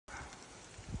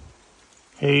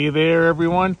Hey there,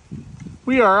 everyone.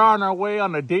 We are on our way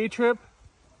on a day trip,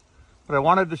 but I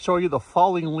wanted to show you the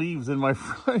falling leaves in my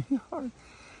front yard.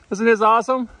 Isn't this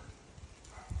awesome?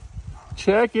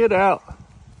 Check it out.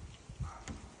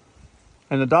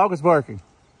 And the dog is barking.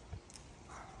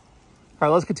 All right,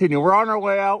 let's continue. We're on our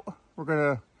way out. We're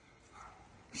gonna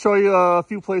show you a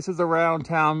few places around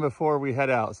town before we head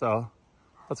out, so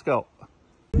let's go.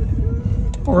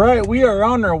 All right, we are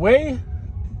on our way.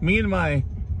 Me and my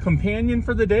companion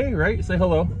for the day, right? Say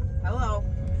hello. Hello.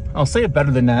 I'll say it better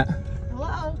than that.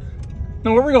 Hello.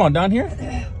 No, where are we going? Down here?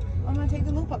 I'm gonna take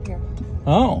the loop up here.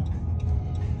 Oh.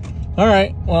 All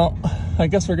right. Well, I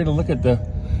guess we're gonna look at the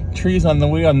trees on the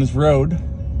way on this road.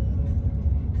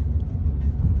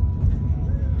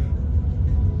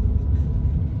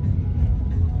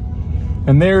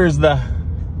 And there's the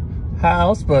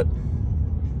house, but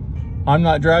I'm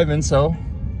not driving, so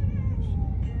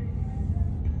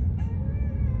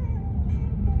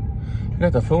I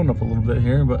got the phone up a little bit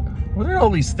here, but what are all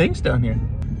these things down here?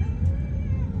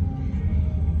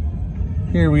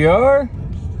 Here we are.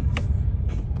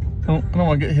 I don't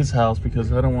want to get his house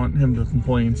because I don't want him to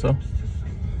complain, so.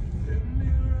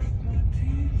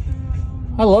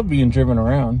 I love being driven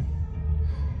around.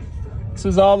 This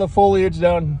is all the foliage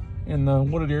down in the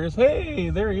wooded areas.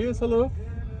 Hey, there he is. Hello.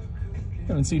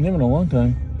 Haven't seen him in a long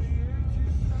time.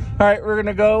 All right, we're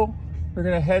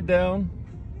gonna head down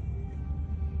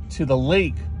to the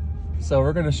lake. So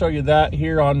we're going to show you that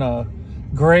here on a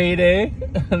gray day.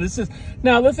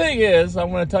 Now the thing is, I'm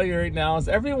going to tell you right now, is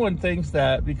everyone thinks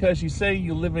that because you say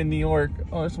you live in New York,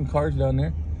 oh, there's some cars down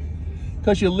there,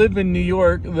 because you live in New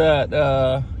York that,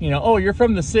 you know, oh, you're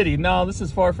from the city. No, this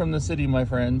is far from the city, my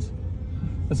friends.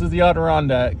 This is the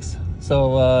Adirondacks.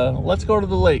 So let's go to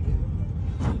the lake.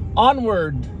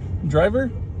 Onward, driver.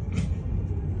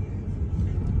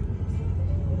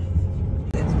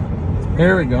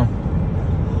 Here we go.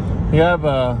 We have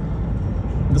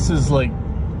this is like,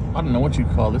 I don't know what you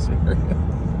call this area.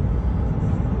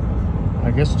 I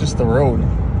guess just the road.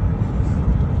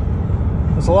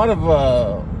 There's a lot of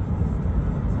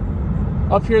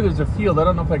up here. There's a field. I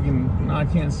don't know if I can. No, I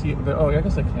can't see it. But, oh, I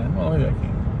guess I can. Oh, maybe I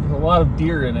can. There's a lot of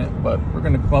deer in it, but we're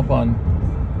gonna come up on.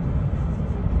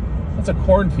 That's a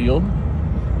cornfield,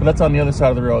 but that's on the other side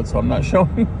of the road, so I'm not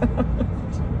showing that.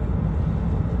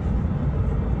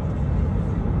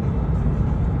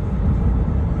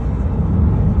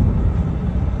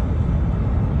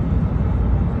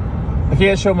 I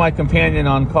can't show my companion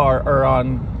on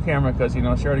camera because, you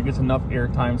know, she already gets enough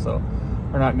airtime, so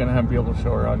we're not gonna be able to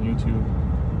show her on YouTube.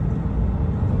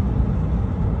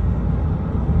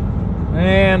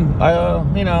 And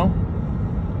you know,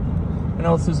 I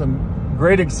know this isn't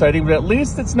great exciting, but at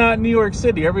least it's not New York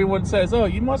City. Everyone says, "Oh,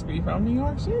 you must be from New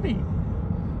York City."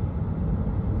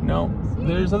 No,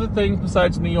 there's other things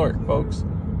besides New York, folks.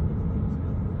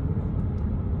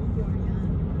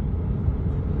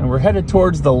 And we're headed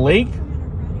towards the lake.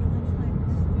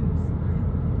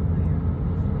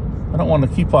 I don't want to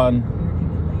keep on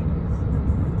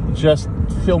just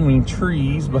filming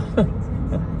trees, but all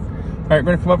right, we're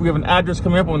gonna come up. We have an address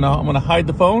coming up. I'm gonna hide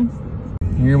the phone.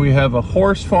 Here we have a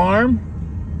horse farm,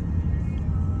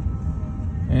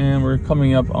 and we're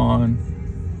coming up on,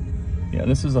 yeah,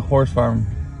 this is a horse farm.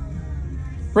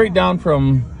 Right down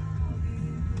from.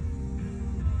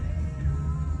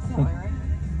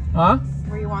 Huh?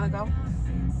 Where you want to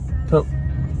go?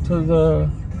 To the.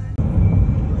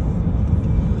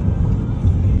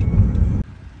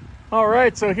 All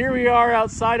right, so here we are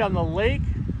outside on the lake.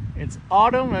 It's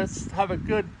autumn. Let's have a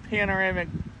good panoramic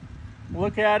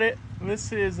look at it.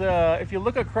 This is, if you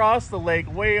look across the lake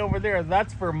way over there,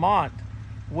 that's Vermont,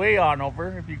 way on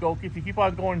over. If you keep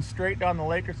on going straight down the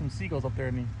lake, there's some seagulls up there.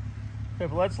 Okay,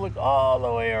 but let's look all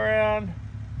the way around.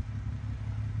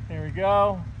 There we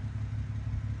go.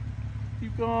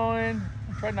 Keep going.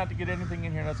 I'm trying not to get anything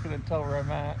in here that's going to tell where I'm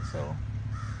at, so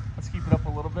let's keep it up a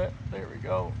little bit. There we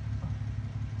go.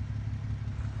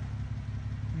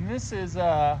 And this is,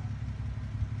 I'm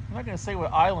not going to say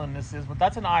what island this is, but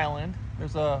that's an island.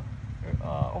 There's a,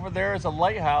 over there is a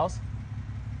lighthouse.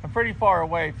 I'm pretty far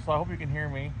away, so I hope you can hear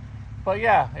me. But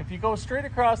yeah, if you go straight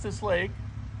across this lake,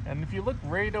 and if you look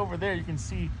right over there, you can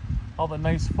see all the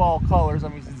nice fall colors.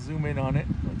 Let me zoom in on it.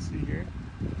 Let's see here.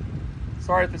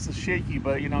 Sorry if this is shaky,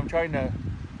 but you know, I'm trying to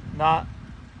not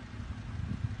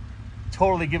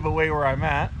totally give away where I'm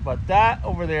at. But that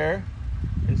over there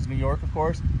is New York, of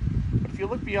course. But if you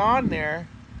look beyond there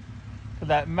to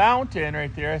that mountain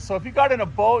right there, so if you got in a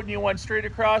boat and you went straight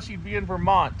across, you'd be in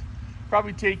Vermont.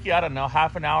 Probably take you, I don't know,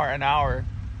 half an hour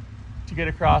to get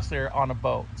across there on a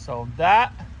boat. So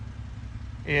that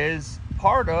is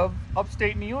part of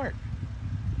upstate New York.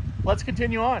 let's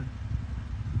continue on.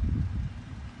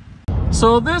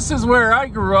 So this is where I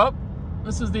grew up.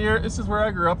 This is where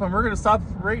I grew up, and we're gonna stop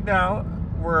right now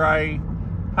where I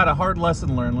had a hard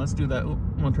lesson learned. Let's do that.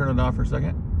 I'm gonna turn it off for a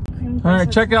second. All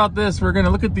right, check out this. We're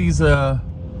gonna look at these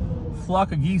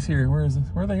flock of geese here. Where is this?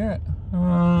 Where are they at? Hang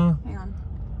on.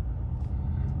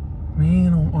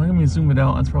 Man, let me zoom it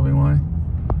out. That's probably why.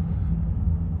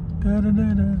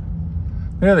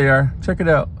 There they are. Check it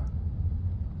out.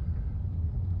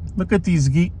 Look at these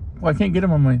geese. Well, I can't get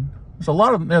them on mine. There's a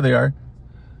lot of them. There they are.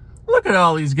 Look at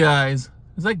all these guys.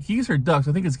 Is that geese or ducks?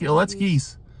 I think it's, oh, that's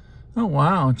geese. Oh,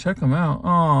 wow. Check them out.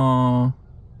 Oh,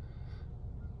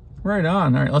 right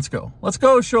on. All right, let's go. Let's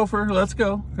go, chauffeur. Let's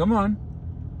go. Come on.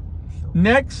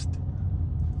 Next.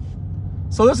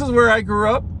 So this is where I grew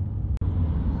up.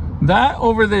 That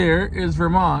over there is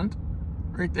Vermont.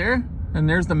 Right there. And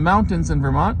there's the mountains in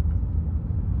Vermont.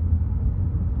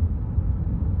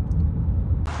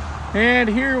 And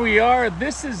here we are.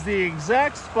 This is the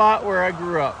exact spot where I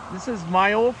grew up. This is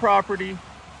my old property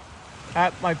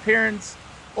at my parents'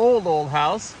 old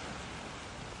house.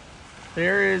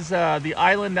 There is the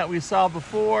island that we saw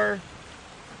before.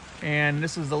 And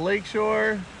this is the lake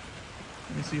shore.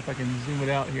 Let me see if I can zoom it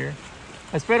out here.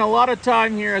 I spent a lot of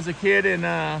time here as a kid,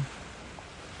 and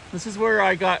this is where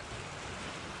I got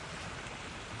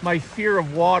my fear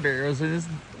of water. It was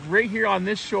right here on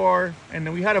this shore, and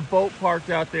then we had a boat parked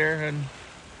out there, and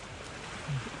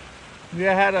we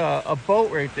had a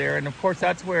boat right there, and of course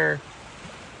that's where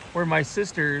my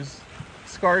sisters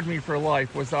scarred me for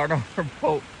life, was on our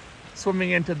boat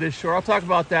swimming into this shore. I'll talk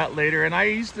about that later. And I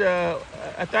used to,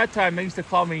 at that time, they used to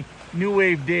call me New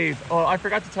Wave Dave. Oh, I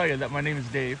forgot to tell you that my name is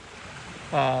Dave.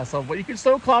 But you can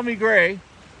still call me Gray.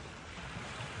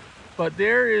 But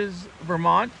there is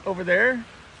Vermont over there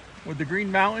with the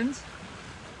green mountains.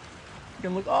 You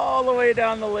can look all the way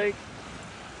down the lake.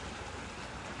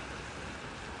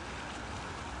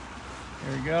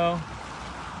 There we go.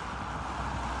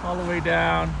 All the way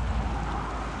down.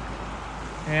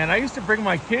 And I used to bring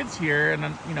my kids here, and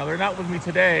you know, they're not with me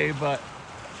today, but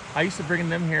I used to bring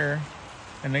them here,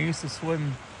 and they used to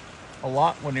swim a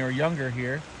lot when they were younger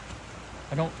here.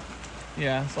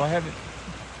 So I haven't,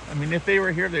 I mean, if they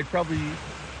were here, they'd probably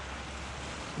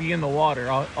be in the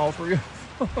water, all three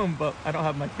of them, but I don't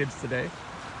have my kids today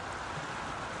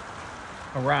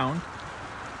around.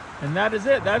 And that is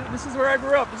it. This is where I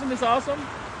grew up. Isn't this awesome?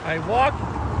 I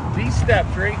walked these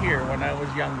steps right here when I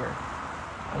was younger.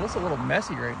 It looks a little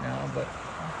messy right now, but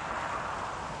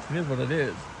it is what it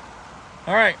is.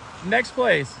 All right, next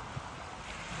place.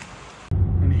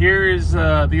 And here is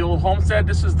the old homestead.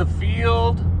 This is the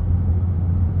field.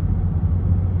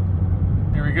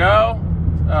 Here we go.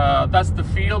 That's the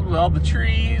field with all the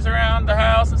trees around the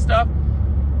house and stuff.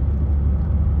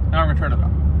 Now I'm gonna turn it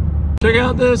on. Check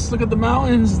out this, look at the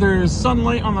mountains. There's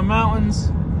sunlight on the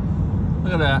mountains.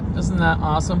 Look at that, isn't that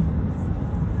awesome?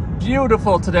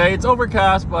 Beautiful today. It's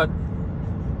overcast, but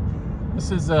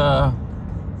this is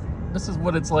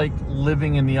what it's like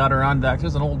living in the Adirondacks.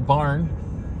 There's an old barn,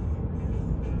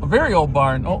 a very old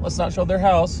barn. Oh, let's not show their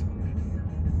house.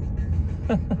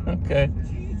 Okay.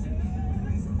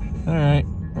 All right,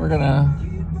 we're gonna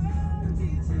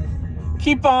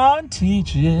keep on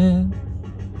teaching.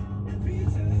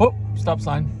 Oh, stop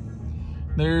sign.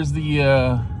 There's the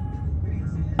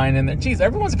sign in there. Geez,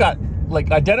 everyone's got like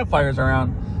identifiers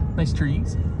around. Nice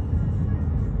trees.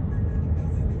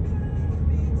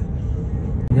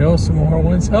 You know, some more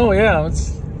ones. Oh yeah,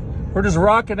 we're just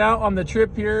rocking out on the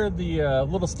trip here. The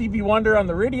little Stevie Wonder on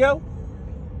the radio.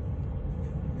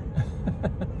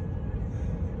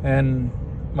 And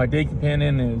my day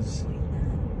companion is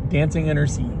dancing in her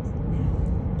seat.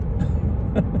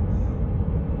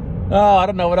 Oh, I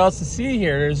don't know what else to see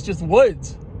here. There's just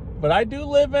woods, but I do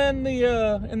live in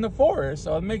the forest,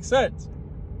 so it makes sense.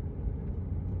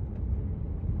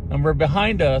 And we're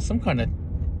behind some kind of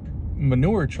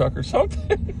manure truck or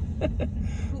something.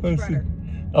 Let's see.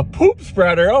 A poop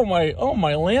spreader. Oh my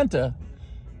Lanta.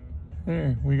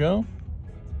 There we go.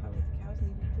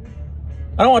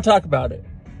 I don't want to talk about it.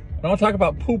 I don't want to talk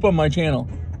about poop on my channel.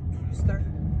 Start.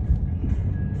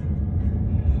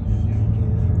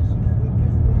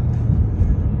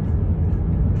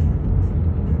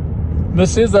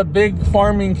 This is a big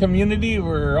farming community.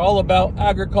 We're all about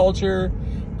agriculture,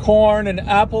 corn and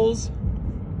apples,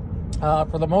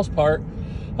 for the most part.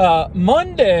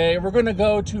 Monday, we're going to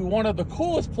go to one of the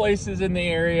coolest places in the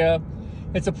area.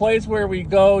 It's a place where we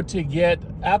go to get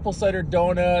apple cider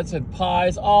donuts and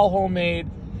pies, all homemade.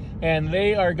 And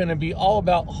they are going to be all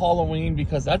about Halloween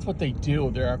because that's what they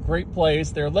do. They're a great place.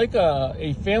 They're like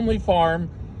a family farm,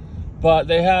 but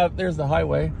they have, there's the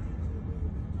highway.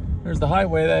 There's the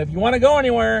highway. That if you want to go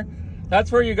anywhere,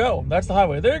 that's where you go. That's the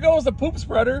highway. There goes the poop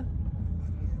spreader.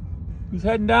 He's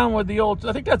heading down with the old,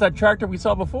 I think that's that tractor we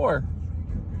saw before.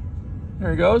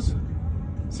 There he goes.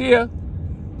 See ya.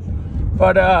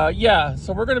 But yeah,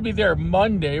 so we're gonna be there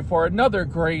Monday for another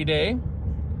gray day.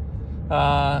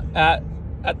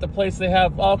 At the place they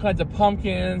have all kinds of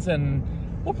pumpkins, and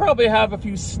we'll probably have a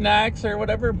few snacks or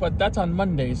whatever, but that's on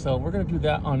Monday. So we're gonna do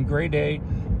that on gray day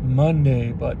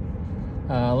Monday, but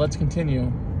let's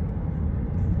continue.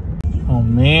 Oh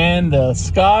man, the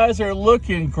skies are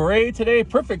looking gray today.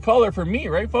 Perfect color for me,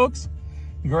 right folks?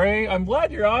 Gray. I'm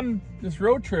glad you're on this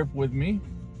road trip with me.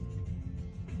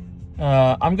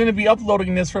 I'm gonna be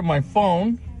uploading this from my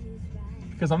phone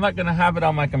because I'm not gonna have it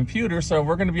on my computer, so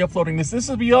we're gonna be uploading this. This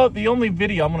will be the only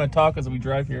video I'm gonna talk as we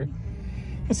drive here.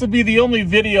 This will be the only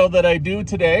video that I do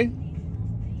today.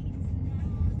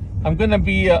 I'm gonna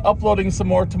be uploading some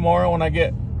more tomorrow when I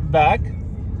get back.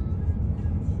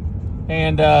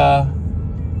 And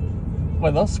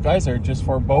well, those skies are just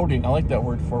foreboding. I like that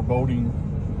word, foreboding.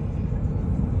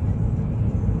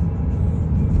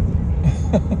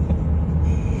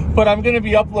 But I'm going to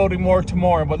be uploading more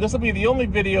tomorrow. But this will be the only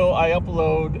video I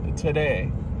upload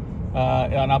today.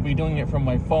 And I'll be doing it from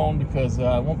my phone because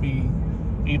I won't be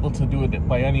able to do it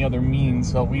by any other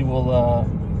means. So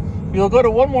we'll go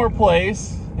to one more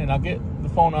place, and I'll get the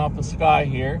phone off the sky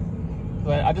here.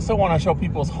 But I just don't want to show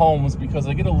people's homes because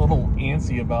I get a little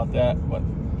antsy about that. But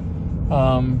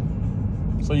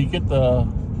so you get the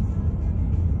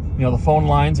the phone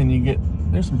lines, and you get,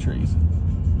 there's some trees,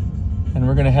 and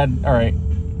we're gonna head. All right.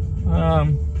 I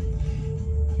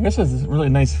guess there's this really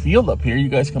nice field up here you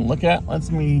guys can look at.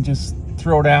 Let me just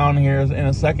throw down here in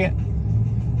a second.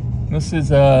 This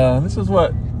is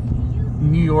what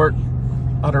New York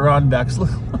Adirondacks look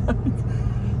like.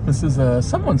 This is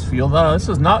someone's field. This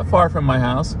is not far from my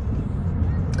house.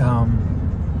 There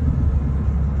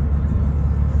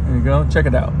you go. Check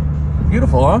it out.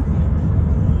 Beautiful, huh?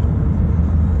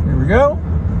 Here we go.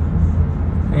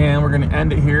 And we're going to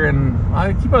end it here. And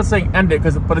I keep on saying end it,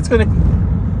 but it's going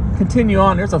to continue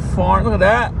on. There's a farm. Look at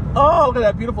that. Oh, look at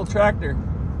that beautiful tractor.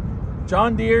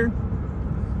 John Deere.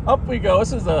 Up we go.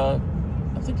 This is I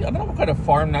don't know what kind of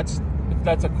farm that's, if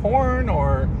that's a corn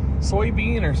or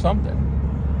soybean or something.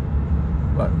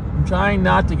 But I'm trying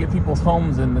not to get people's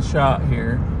homes in the shot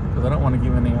here because I don't want to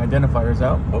give any identifiers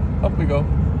out. Oh, up we go.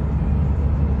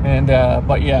 And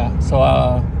but yeah,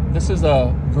 so this is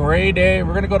a gray day.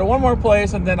 We're gonna go to one more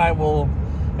place and then I will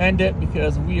end it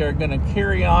because we are gonna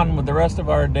carry on with the rest of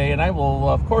our day. And I will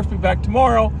of course be back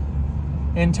tomorrow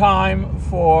in time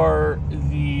for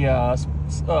the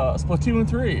Splatoon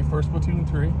 3. For Splatoon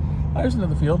 3. Oh, there's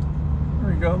another field.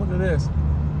 There we go. Look at this.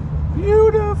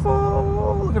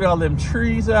 Beautiful. Look at all them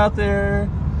trees out there.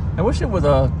 I wish it was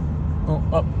there's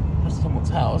someone's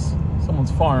house,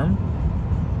 someone's farm.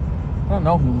 I don't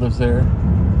know who lives there.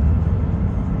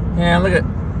 And look at,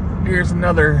 here's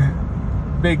another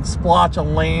big splotch of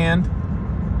land.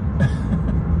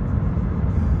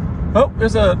 Oh,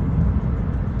 there's a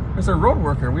road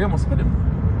worker. We almost hit him.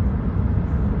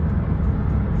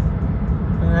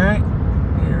 All right,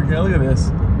 here we go. Look at this.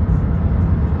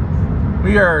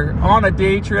 We are on a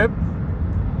day trip.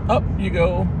 Up you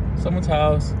go, someone's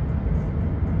house.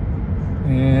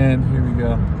 And here we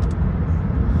go.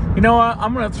 You know what?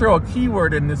 I'm going to throw a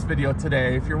keyword in this video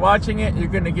today. If you're watching it, you're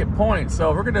going to get points.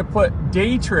 So we're going to put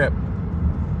day trip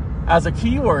as a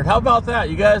keyword. How about that?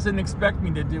 You guys didn't expect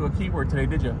me to do a keyword today,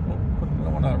 did you? I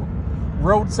don't want a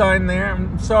road sign there.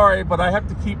 I'm sorry, but I have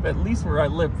to keep at least where I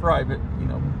live private. You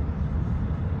know,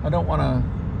 I don't want to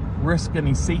risk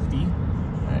any safety.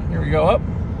 All right, here we go up.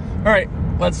 All right,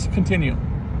 let's continue.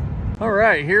 All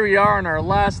right, here we are on our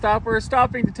last stop. We're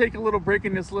stopping to take a little break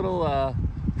in this little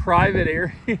private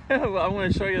area. I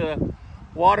want to show you the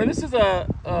water. This is a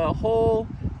whole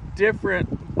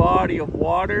different body of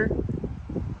water.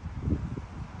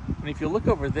 And if you look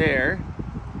over there,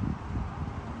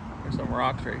 there's some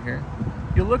rocks right here.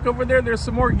 If you look over there, there's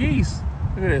some more geese.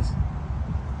 Look at this.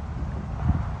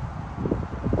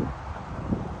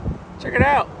 Check it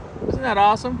out. Isn't that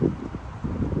awesome?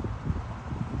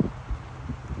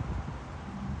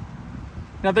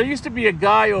 Now there used to be a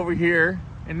guy over here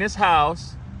in this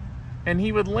house, and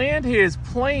he would land his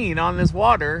plane on this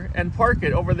water and park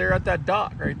it over there at that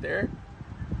dock right there.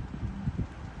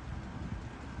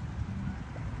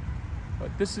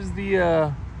 But this is the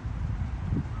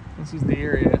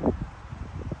area.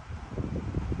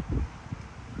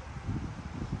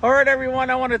 All right, everyone,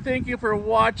 I want to thank you for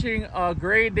watching a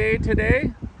great day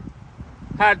today.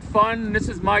 Had fun. This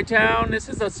is my town. This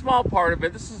is a small part of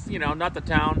it. This is, you know, not the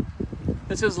town.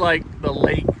 This is like the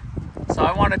lake. So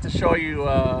I wanted to show you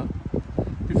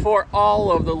before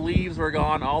all of the leaves were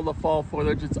gone, all the fall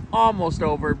foliage. It's almost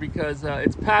over because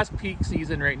it's past peak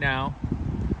season right now,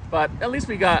 but at least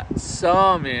we got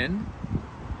some in.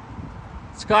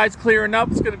 Sky's clearing up.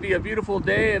 It's going to be a beautiful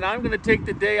day, and I'm going to take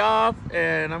the day off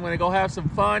and I'm going to go have some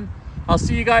fun. I'll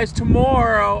see you guys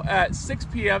tomorrow at 6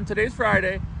 p.m. Today's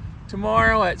Friday.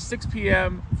 Tomorrow at 6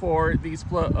 p.m. for the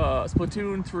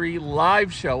Splatoon 3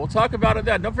 live show. We'll talk about it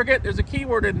then. Don't forget, there's a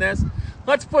keyword in this.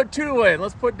 Let's put 2 in.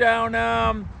 Let's put down,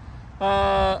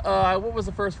 what was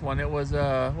the first one? It was,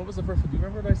 what was the first one? Do you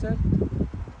remember what I said?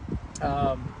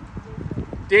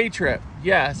 Day trip.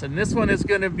 Yes, and this one is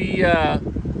going to be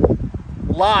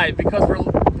live because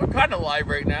we're kind of live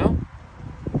right now.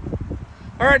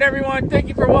 All right, everyone. Thank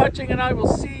you for watching, and I will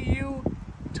see you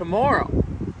tomorrow.